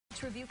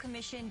Ethics Review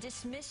Commission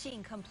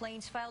dismissing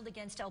complaints filed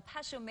against El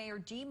Paso Mayor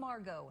Dee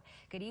Margo.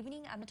 Good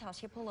evening, I'm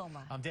Natasha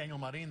Paloma. I'm Daniel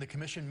Marin. The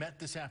commission met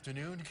this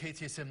afternoon.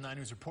 KTSM 9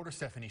 News reporter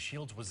Stephanie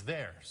Shields was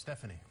there.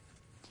 Stephanie.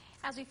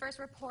 As we first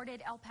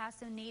reported, El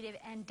Paso native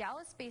and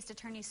Dallas-based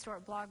attorney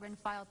Stuart Blogren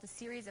filed a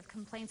series of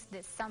complaints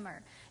this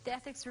summer. The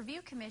Ethics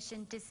Review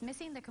Commission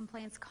dismissing the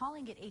complaints,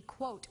 calling it a,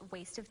 quote,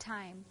 waste of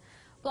time.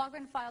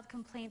 Blogren filed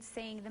complaints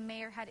saying the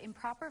mayor had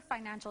improper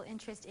financial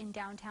interest in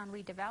downtown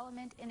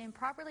redevelopment and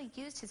improperly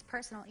used his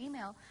personal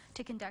email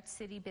to conduct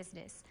city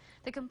business.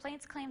 The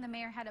complaints claim the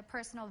mayor had a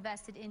personal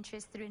vested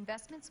interest through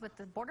investments with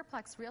the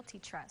Borderplex Realty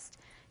Trust.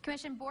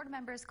 Commission board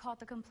members called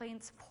the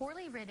complaints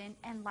poorly written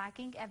and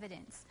lacking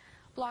evidence.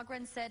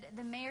 Blogren said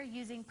the mayor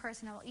using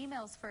personal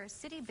emails for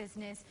city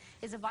business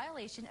is a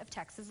violation of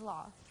Texas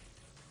law.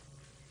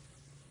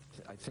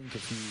 I think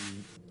if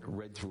you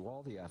read through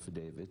all the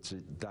affidavits,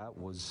 that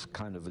was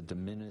kind of a de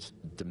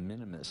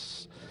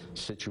minimis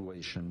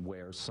situation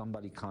where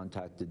somebody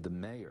contacted the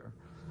mayor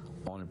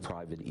on a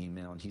private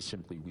email and he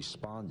simply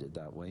responded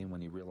that way, and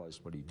when he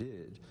realized what he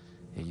did,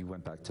 he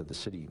went back to the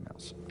city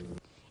emails.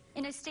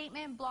 In a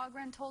statement,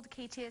 Blogren told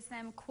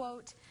KTSM,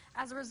 quote,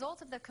 as a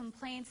result of the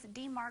complaints,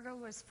 Dee Margo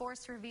was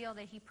forced to reveal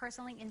that he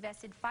personally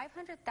invested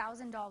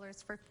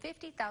 $500,000 for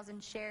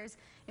 50,000 shares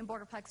in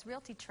Borderplex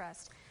Realty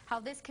Trust. How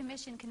this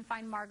commission can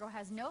find Margo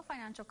has no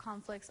financial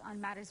conflicts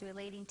on matters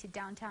relating to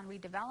downtown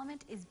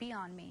redevelopment is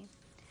beyond me.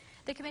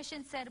 The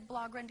commission said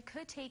Blogren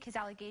could take his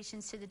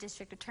allegations to the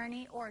district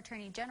attorney or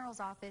attorney general's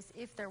office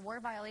if there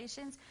were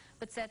violations,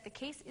 but said the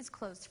case is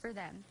closed for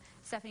them.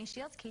 Stephanie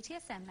Shields,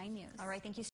 KTSM 9 News. All right, thank you.